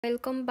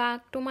Welcome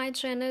back to my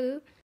channel.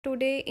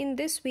 Today in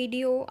this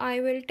video I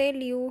will tell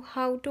you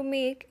how to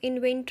make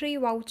inventory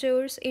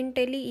vouchers in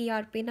Tally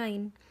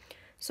ERP9.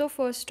 So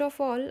first of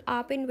all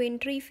आप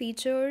inventory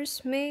features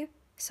में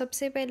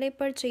सबसे पहले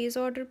purchase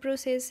order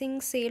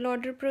processing cell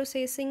order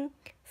processing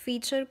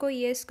feature को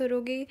yes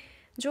करोगे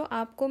जो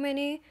आपको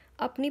मैंने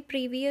अपनी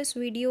प्रीवियस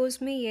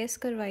वीडियोस में येस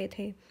करवाए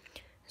थे।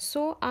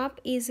 सो आप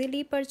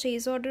easily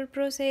purchase order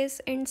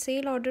process and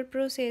cell order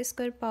process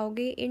कर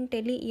पाओगे इन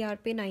Tally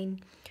ERP9।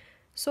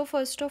 So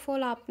first of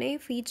all आपने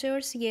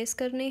फ़ीचर्स येस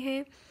करने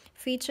हैं।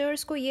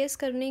 फ़ीचर्स को येस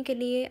करने के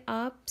लिए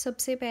आप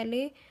सबसे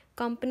पहले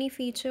कंपनी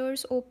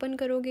फ़ीचर्स ओपन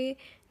करोगे।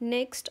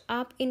 नेक्स्ट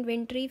आप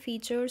इन्वेंट्री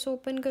फ़ीचर्स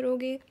ओपन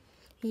करोगे।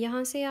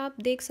 यहाँ से आप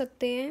देख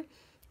सकते हैं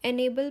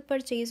enable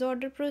purchase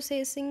order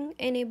processing,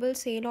 enable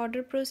cell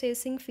order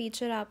processing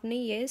feature आपने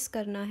येस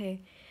करना है।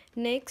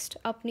 नेक्स्ट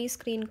अपनी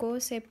स्क्रीन को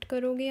एक्सेप्ट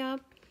करोगे। आप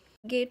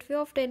गेटवे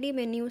ऑफ टैली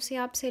मेन्यू से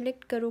आप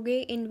सेलेक्ट करोगे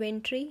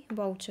inventory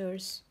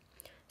vouchers.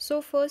 So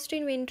first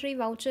inventory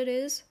voucher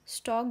is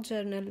stock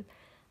journal.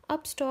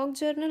 अब स्टॉक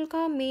जर्नल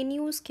का मेन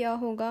यूज़ क्या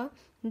होगा?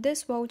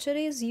 This voucher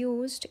is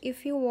used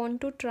if you want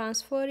to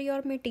transfer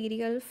your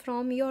material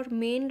from your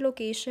main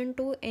location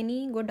to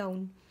any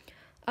godown.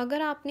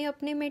 अगर आपने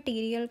अपने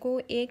material को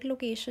एक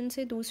location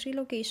से दूसरी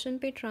लोकेशन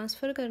पे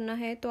ट्रांसफ़र करना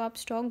है तो आप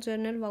स्टॉक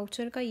जर्नल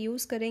वाउचर का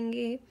यूज़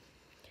करेंगे।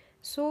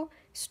 सो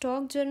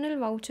स्टॉक जर्नल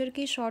वाउचर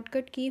की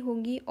शॉर्टकट की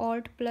होगी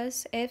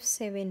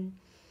Alt+F7।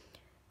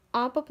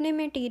 आप अपने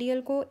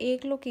मटेरियल को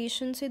एक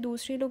लोकेशन से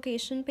दूसरी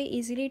लोकेशन पे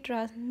इजीली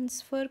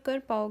ट्रांसफ़र कर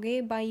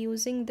पाओगे by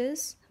using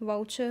this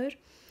voucher.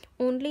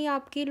 Only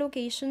आपकी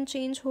लोकेशन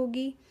चेंज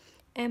होगी,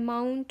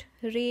 amount,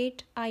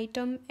 rate,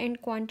 item and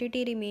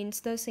quantity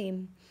remains the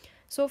same.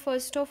 So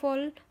first of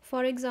all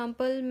for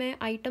example मैं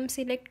आइटम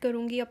सिलेक्ट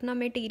करूँगी, अपना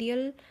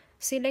मटेरियल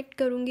सिलेक्ट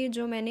करूँगी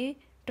जो मैंने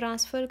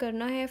ट्रांसफ़र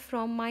करना है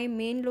from my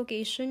main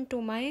location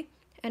to my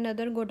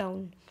another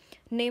godown.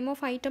 Name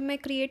of item मैं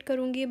क्रिएट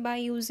करूँगी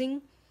बाय यूजिंग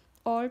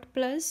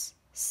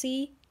Alt+C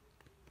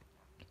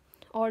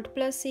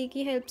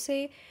की हेल्प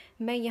से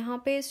मैं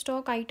यहाँ पे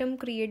स्टॉक आइटम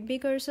क्रिएट भी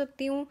कर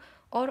सकती हूँ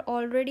और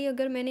ऑलरेडी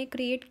अगर मैंने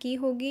क्रिएट की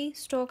होगी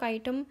स्टॉक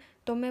आइटम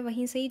तो मैं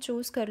वहीं से ही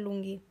चूज़ कर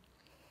लूँगी।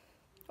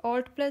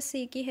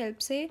 Alt+C की हेल्प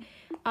से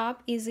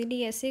आप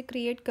इजीली ऐसे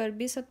क्रिएट कर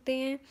भी सकते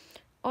हैं।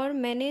 और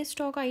मैंने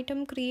स्टॉक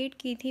आइटम क्रिएट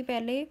की थी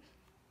पहले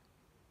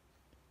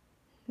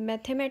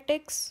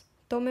मैथमेटिक्स,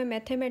 तो मैं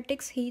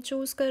मैथमेटिक्स ही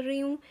चूज़ कर रही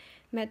हूँ।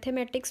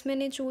 मैथमेटिक्स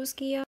मैंने चूज़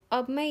किया।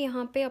 अब मैं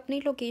यहाँ पे अपनी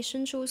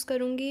लोकेशन चूज़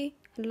करूँगी।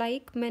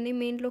 मैंने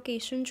मेन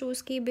लोकेशन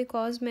चूज़ की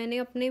बिकॉज़ मैंने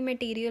अपने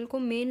मटेरियल को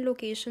मेन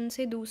लोकेशन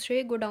से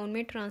दूसरे गोडाउन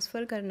में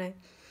ट्रांसफ़र करना है।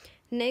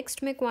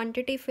 नेक्स्ट मैं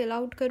क्वांटिटी फिल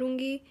आउट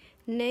करूँगी।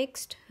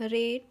 Next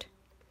rate,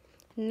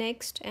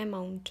 next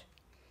amount,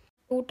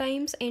 2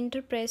 times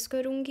enter press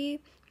करूँगी।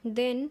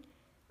 देन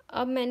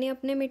अब मैंने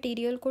अपने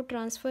मटेरियल को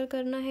ट्रांसफ़र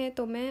करना है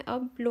तो मैं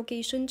अब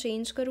लोकेशन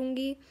चेंज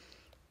करूँगी।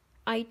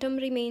 Item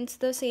remains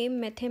the same,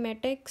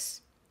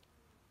 mathematics.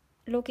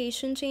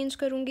 Location change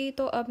करूँगी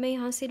तो अब मैं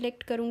यहाँ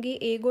सिलेक्ट करूँगी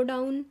ए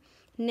godown.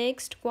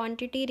 Next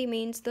quantity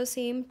remains the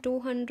same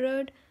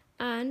 200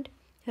 and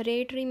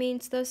rate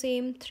remains the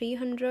same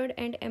 300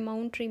 and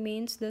amount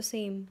remains the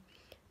same.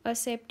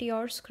 Accept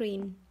your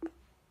screen.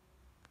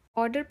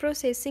 Order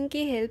processing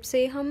की help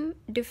से हम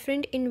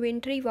डिफरेंट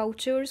इन्वेंट्री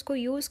वाउचर्स को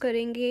यूज़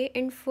करेंगे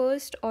and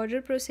first order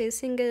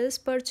processing is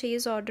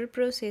purchase order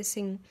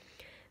processing.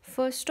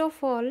 First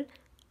of all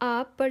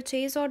आप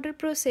purchase order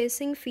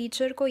processing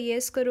feature को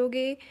yes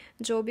करोगे।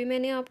 जो भी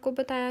मैंने आपको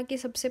बताया कि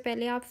सबसे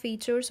पहले आप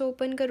फ़ीचर्स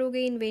ओपन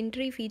करोगे,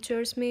 इन्वेंट्री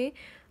फ़ीचर्स में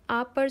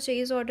आप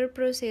परचेज़ ऑर्डर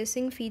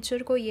प्रोसेसिंग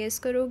फ़ीचर को येस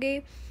करोगे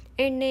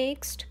एंड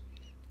नेक्स्ट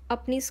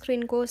अपनी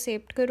स्क्रीन को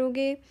एक्सेप्ट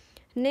करोगे।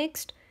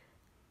 नेक्स्ट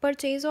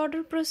परचेज़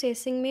ऑर्डर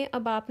प्रोसेसिंग में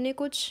अब आपने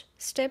कुछ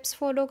स्टेप्स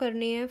फॉलो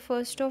करने हैं।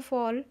 First of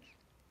all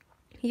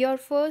your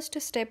first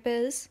step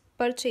is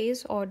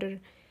purchase order.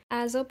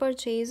 As a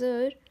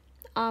purchaser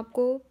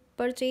आपको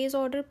परचेज़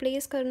ऑर्डर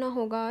प्लेस करना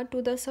होगा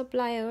टू द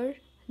सप्लायर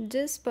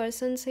जिस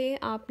पर्सन से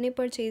आपने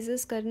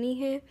परचेजेस करनी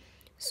है।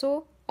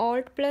 सो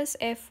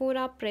Alt+F4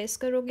 आप प्रेस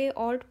करोगे।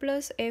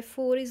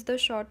 Alt+F4 इज़ द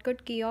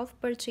शॉर्टकट की ऑफ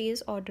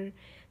परचेज़ ऑर्डर।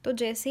 तो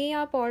जैसे ही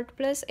आप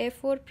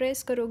Alt+F4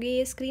 प्रेस करोगे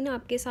ये स्क्रीन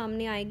आपके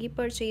सामने आएगी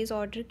परचेज़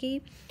ऑर्डर की।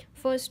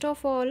 First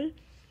of all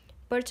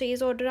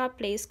purchase order आप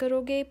प्लेस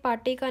करोगे,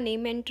 पार्टी का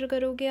नेम एंटर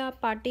करोगे। आप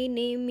पार्टी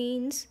नेम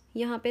मीन्स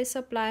यहाँ पे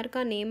सप्लायर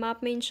का नेम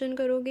आप मेंशन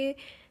करोगे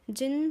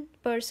जिन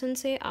पर्सन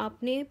से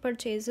आपने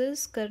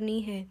परचेजेस करनी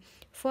है।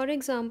 फॉर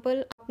एग्ज़ाम्पल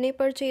आपने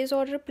परचेज़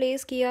ऑर्डर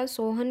प्लेस किया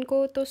सोहन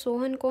को, तो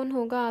सोहन कौन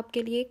होगा?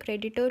 आपके लिए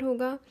क्रेडिटर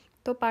होगा।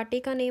 तो पार्टी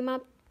का नेम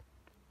आप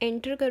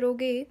एंटर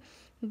करोगे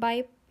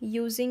बाय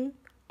यूजिंग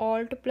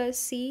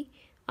Alt+C।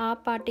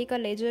 आप पार्टी का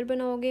लेजर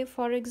बनाओगे।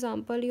 For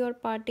example your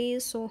party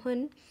is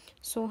Sohan.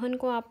 Sohan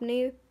को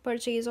आपने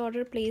परचेज़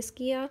ऑर्डर प्लेस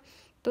किया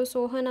तो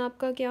सोहन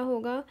आपका क्या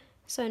होगा?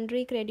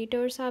 सन्ड्री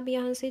क्रेडिटर्स आप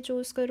यहाँ से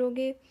चूज़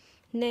करोगे।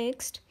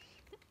 Next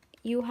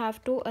you have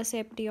to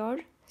accept your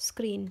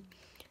screen।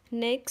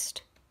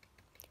 Next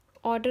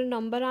order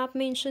number आप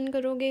मेंशन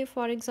करोगे।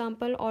 फॉर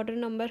एग्ज़ाम्पल ऑर्डर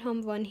नंबर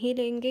हम 1 ही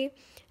लेंगे।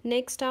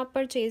 नेक्स्ट आप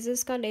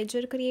परचेजेस का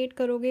लेजर क्रिएट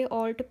करोगे,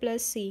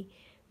 Alt+C।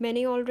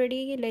 मैंने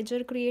ऑलरेडी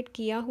लेजर क्रिएट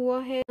किया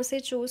हुआ है,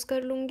 उसे चूज़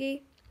कर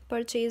लूँगी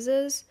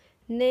परचेजेस।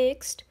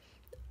 नेक्स्ट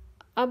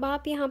अब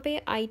आप यहाँ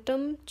पे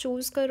आइटम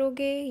चूज़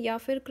करोगे या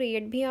फिर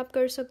क्रिएट भी आप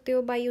कर सकते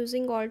हो बाय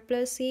यूजिंग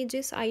Alt+C,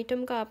 जिस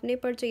आइटम का आपने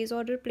परचेज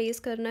ऑर्डर प्लेस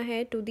करना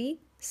है to the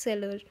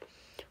seller.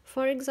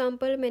 For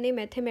example मैंने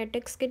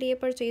मैथमेटिक्स के लिए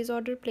परचेज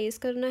ऑर्डर प्लेस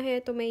करना है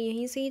तो मैं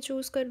यहीं से ही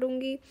चूज़ कर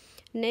लूँगी।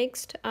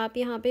 नेक्स्ट आप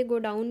यहाँ पे गो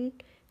डाउन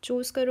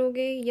चूज़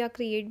करोगे या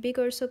क्रिएट भी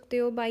कर सकते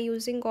हो by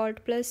using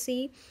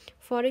Alt+C।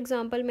 For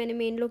example मैंने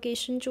मेन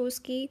लोकेशन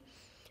चूज़ की।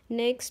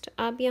 नेक्स्ट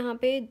आप यहाँ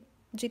पे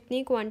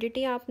जितनी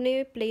क्वांटिटी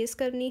आपने प्लेस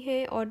करनी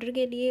है ऑर्डर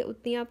के लिए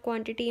उतनी आप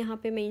क्वांटिटी यहाँ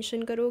पे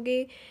मेंशन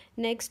करोगे।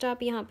 नेक्स्ट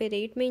आप यहाँ पे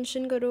रेट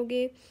मेंशन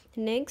करोगे।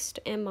 Next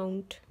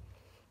amount.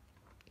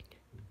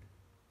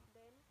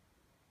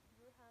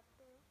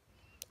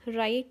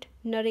 Right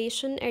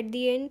narration at the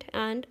end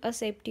and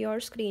accept your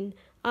screen.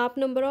 आप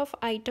नंबर ऑफ़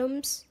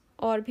आइटम्स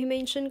और भी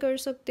मेंशन कर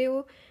सकते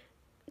हो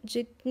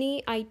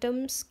जितनी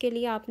आइटम्स के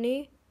लिए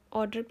आपने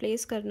ऑर्डर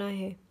प्लेस करना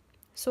है।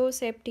 So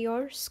except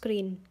your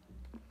screen.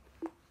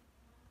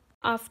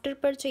 After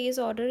purchase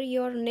order,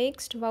 your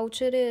next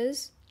voucher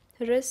is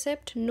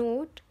receipt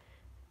note.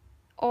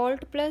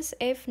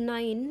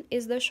 Alt+F9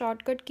 is the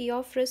shortcut key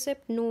of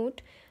receipt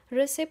note.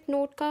 receipt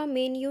note का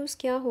मेन यूज़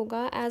क्या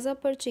होगा? एज अ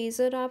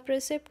परचेज़र आप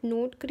receipt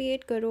note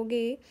create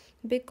करोगे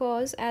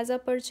because as a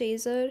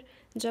purchaser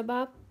जब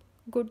आप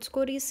goods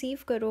को receive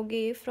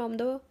करोगे from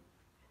the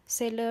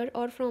seller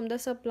और फ्रॉम द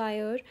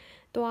सप्लायर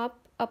तो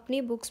आप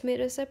अपनी बुक्स में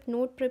receipt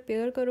note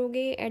प्रिपेयर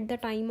करोगे at the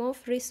time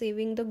of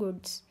receiving the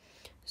goods.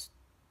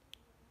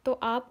 तो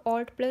आप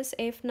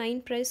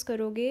Alt+F9 प्रेस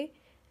करोगे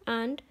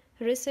एंड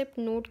रिसिप्ट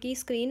नोट की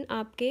स्क्रीन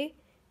आपके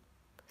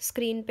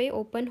स्क्रीन पे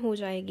ओपन हो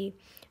जाएगी।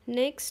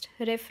 नेक्स्ट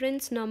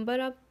रेफरेंस नंबर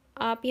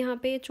आप यहाँ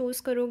पे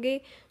चूज़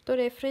करोगे तो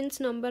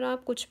रेफरेंस नंबर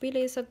आप कुछ भी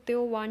ले सकते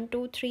हो 1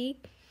 2 3।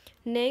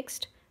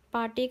 नेक्स्ट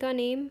पार्टी का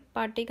नेम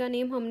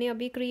हमने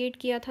अभी क्रिएट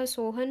किया था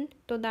सोहन,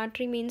 तो that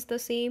remains the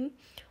same.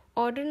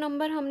 Order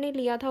number हमने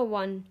लिया था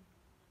 1,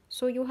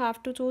 so you have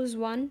to choose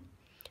 1।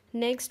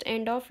 Next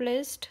end of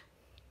list.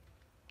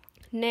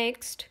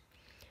 Next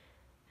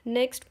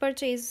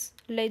purchase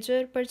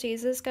laser,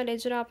 purchases का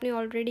लेजर आपने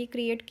ऑलरेडी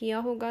क्रिएट किया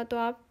होगा तो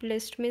आप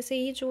लिस्ट में से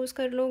ही चूज़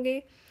कर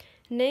लोगे।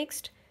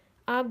 नेक्स्ट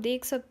आप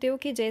देख सकते हो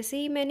कि जैसे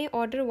ही मैंने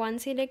ऑर्डर 1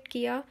 सिलेक्ट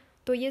किया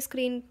तो ये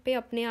स्क्रीन पे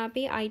अपने आप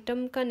ही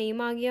आइटम का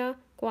नेम आ गया,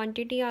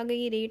 क्वांटिटी आ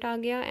गई, रेट आ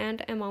गया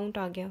एंड अमाउंट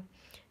आ गया।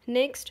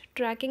 नेक्स्ट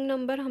ट्रैकिंग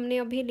नंबर हमने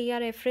अभी लिया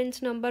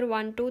रेफरेंस नंबर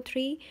 1 2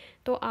 3,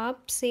 तो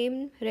आप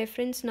सेम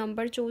रेफरेंस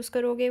नंबर चूज़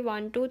करोगे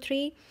 1 2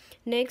 3।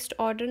 नेक्स्ट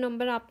ऑर्डर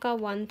नंबर आपका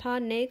 1 था।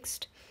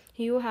 Next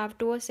you have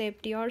to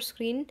accept your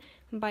screen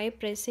by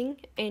pressing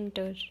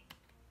enter.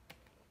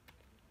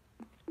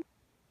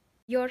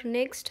 Your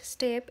next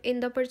step in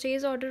the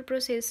purchase order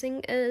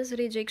processing is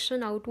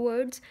rejection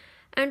outwards,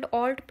 and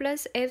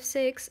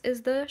Alt+F6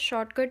 is the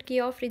shortcut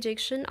key of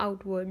rejection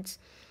outwards.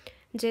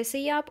 जैसे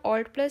ही आप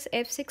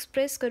Alt+F6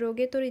 press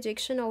करोगे तो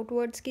rejection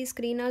outwards की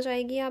screen आ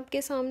जाएगी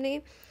आपके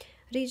सामने।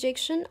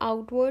 Rejection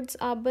outwards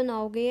आप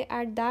बनाओगे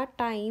at that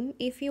time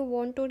if you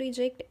want to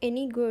reject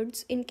any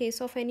goods in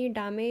case of any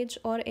damage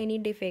और एनी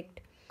डिफेक्ट।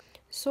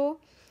 सो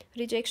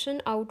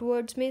रिजेक्शन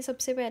आउटवर्ड्स में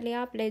सबसे पहले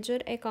आप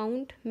लेजर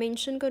अकाउंट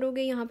मेंशन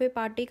करोगे। यहाँ पे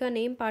पार्टी का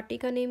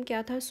नेम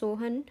क्या था?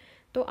 सोहन।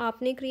 तो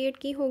आपने क्रिएट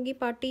की होगी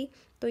पार्टी,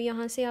 तो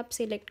यहाँ से आप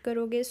सिलेक्ट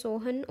करोगे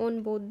Sohan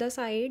on both the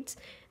sides.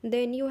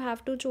 Then you have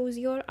to choose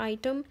your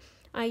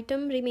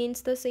item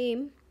remains the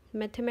same,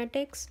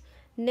 mathematics.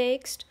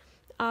 Next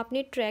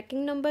आपने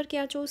ट्रैकिंग नंबर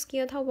क्या चूज़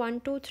किया था? 1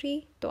 2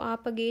 3, तो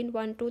आप अगेन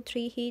 1 2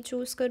 3 ही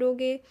चूज़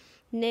करोगे।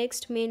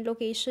 नेक्स्ट मेन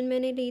लोकेशन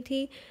मैंने ली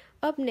थी।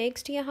 अब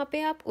नेक्स्ट यहाँ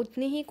पे आप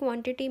उतनी ही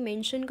क्वांटिटी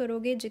मेंशन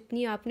करोगे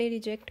जितनी आपने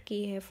रिजेक्ट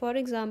की है। फॉर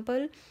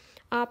एग्ज़ाम्पल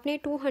आपने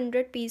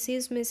 200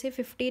 पीसीज में से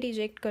 50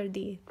 रिजेक्ट कर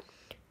दिए।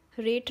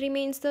 Rate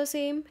remains the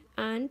same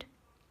and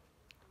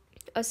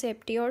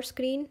accept your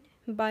screen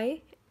bye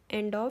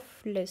end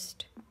of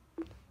list.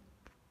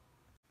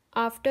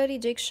 After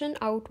rejection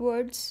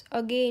outwards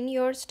again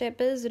your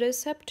step is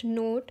receipt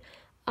note.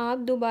 आप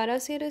दोबारा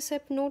से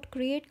रिसिप्ट नोट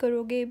क्रिएट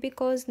करोगे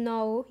because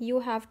now you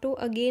have to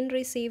again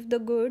receive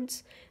the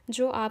goods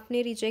जो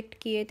आपने reject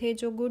किए थे।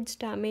 जो goods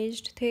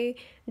damaged थे,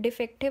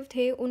 डिफेक्टिव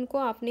थे, उनको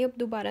आपने अब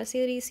दोबारा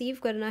से रिसीव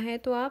करना है,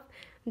 तो आप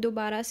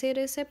दोबारा से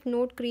रिसिप्ट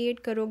नोट क्रिएट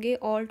करोगे।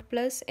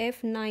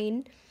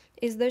 Alt+F9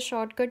 इज़ द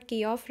शॉर्टकट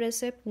की of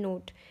receipt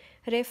note.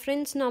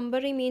 Reference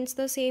number remains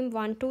the same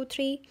 1 2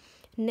 3।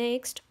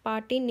 Next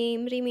party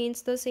name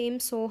remains the same,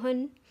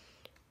 Sohan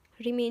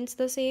remains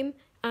the same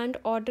and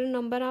order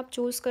number आप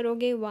चूज़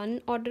करोगे 1,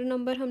 ऑर्डर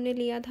नंबर हमने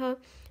लिया था।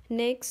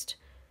 नेक्स्ट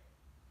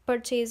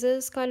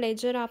परचेजेस का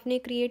laser आपने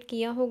create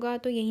किया होगा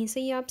तो यहीं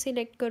से ही आप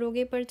सिलेक्ट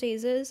करोगे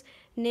परचेजेस।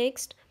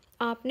 नेक्स्ट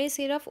आपने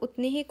सिर्फ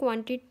उतनी ही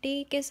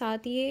क्वांटिटी के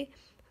साथ ये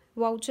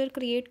वाउचर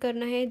क्रिएट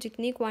करना है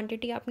जितनी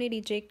क्वांटिटी आपने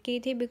रिजेक्ट की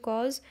थी,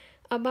 बिकॉज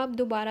अब आप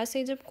दोबारा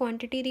से जब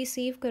क्वांटिटी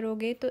रिसीव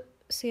करोगे तो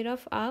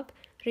सिर्फ आप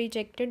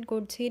रिजेक्टेड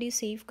गुड्स ही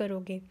रिसीव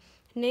करोगे।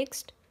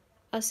 Next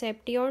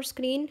accept your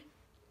screen.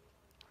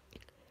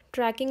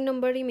 tracking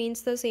number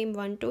remains the same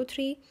 1 2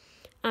 3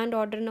 and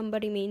order number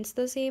remains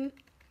the same.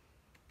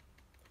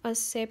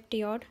 Accept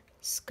your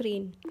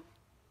screen.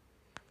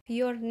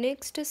 Your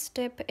next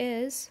step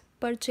is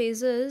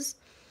purchases.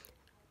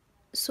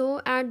 So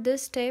at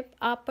this step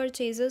आप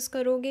purchases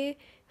करोगे.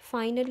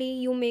 Finally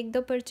you make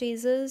the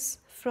purchases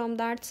from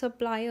that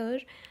supplier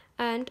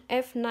and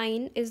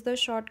F9 is the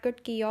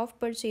shortcut key of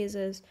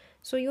purchases.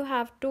 So you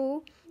have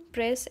to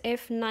press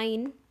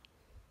F9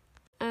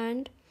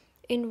 and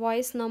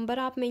invoice number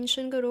आप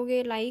mention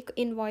करोगे. Like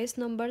invoice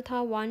number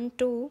था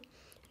 12.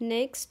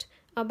 Next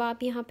अब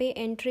आप यहाँ पे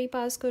entry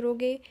पास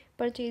करोगे.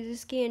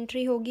 Purchases की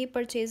entry होगी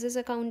purchases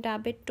account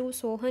debit to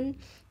Sohan.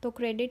 तो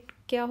क्रेडिट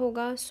क्या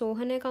होगा,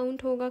 सोहन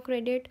अकाउंट होगा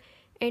क्रेडिट.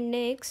 एंड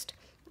नेक्स्ट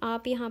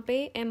आप यहाँ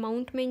पे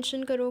अमाउंट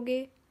मेंशन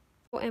करोगे.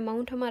 तो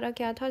अमाउंट हमारा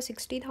क्या था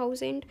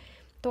 60,000.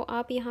 तो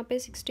आप यहाँ पे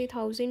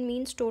 60,000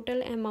 मीन्स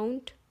टोटल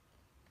अमाउंट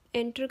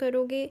एंटर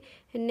करोगे.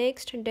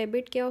 नेक्स्ट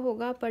डेबिट क्या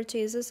होगा,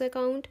 purchases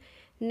account.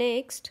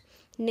 Next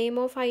name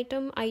of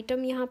item.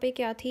 Item यहाँ पे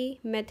क्या थी,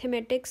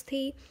 मैथमेटिक्स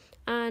थी.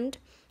 एंड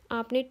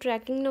आपने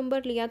ट्रैकिंग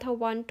नंबर लिया था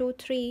 1 2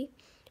 3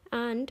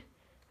 and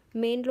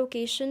main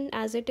location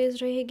as it is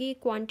रहेगी.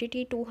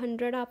 क्वांटिटी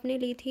 200 आपने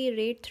ली थी,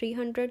 रेट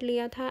 300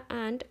 लिया था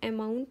and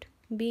amount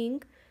being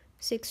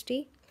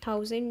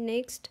 60,000.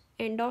 Next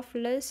end of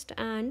list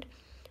and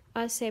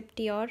accept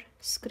your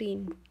screen.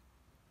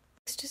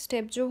 Next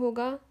step जो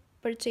होगा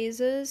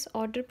परचेजेस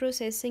ऑर्डर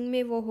प्रोसेसिंग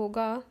में वो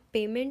होगा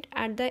पेमेंट.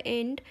 एट द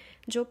एंड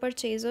जो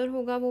परचेज़र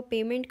होगा वो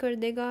पेमेंट कर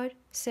देगा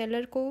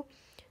सेलर को.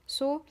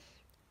 सो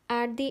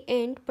at the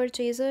end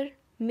purchaser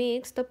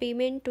makes the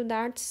payment to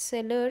that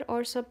seller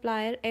or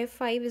supplier.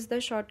 F5 is the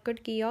shortcut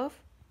key of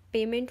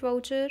payment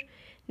voucher.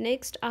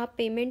 next आप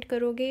पेमेंट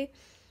करोगे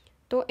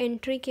तो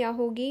एंट्री क्या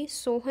होगी,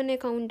 Sohan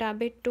account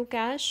debit to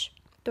cash.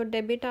 तो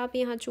डेबिट आप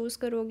यहाँ चूज़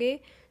करोगे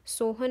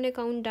Sohan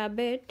account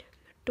debit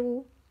to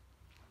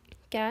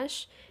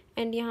cash.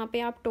 And यहाँ पे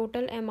आप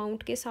टोटल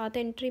अमाउंट के साथ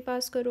एंट्री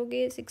पास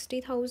करोगे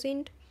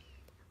 60,000.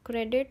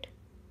 Credit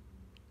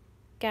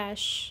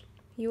cash,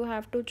 you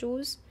have to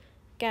choose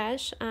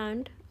cash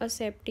and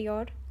accept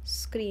your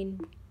screen.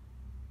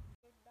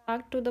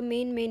 Back to the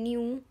main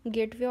menu,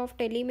 gateway of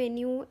Tally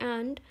menu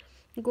and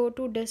go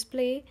to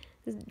display.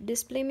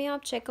 Display में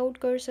आप checkout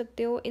कर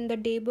सकते हो. इन द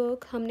डे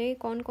बुक हमने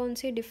कौन कौन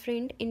से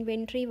डिफरेंट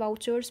इन्वेंट्री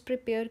वाउचर्स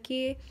प्रिपेयर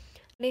किए.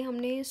 पहले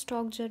हमने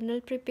स्टॉक जर्नल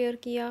प्रिपेयर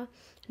किया.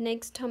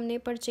 नेक्स्ट हमने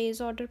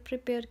परचेज ऑर्डर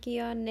प्रिपेयर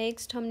किया.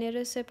 नेक्स्ट हमने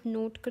रिसिप्ट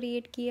नोट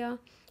क्रिएट किया.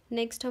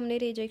 नेक्स्ट हमने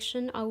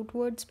रिजेक्शन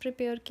आउटवर्ड्स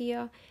प्रिपेयर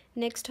किया.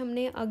 नेक्स्ट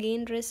हमने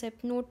अगेन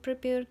रिसिप्ट नोट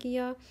प्रिपेयर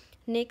किया.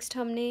 नेक्स्ट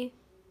हमने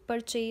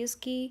परचेज़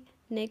की.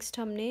 नेक्स्ट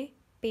हमने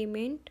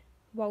पेमेंट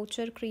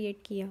वाउचर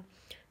क्रिएट किया.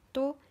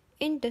 तो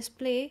इन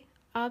डिस्प्ले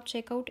आप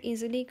चेकआउट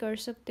इजीली कर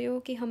सकते हो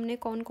कि हमने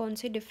कौन कौन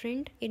से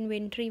डिफरेंट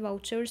इन्वेंट्री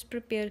वाउचर्स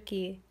प्रिपेयर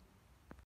किए.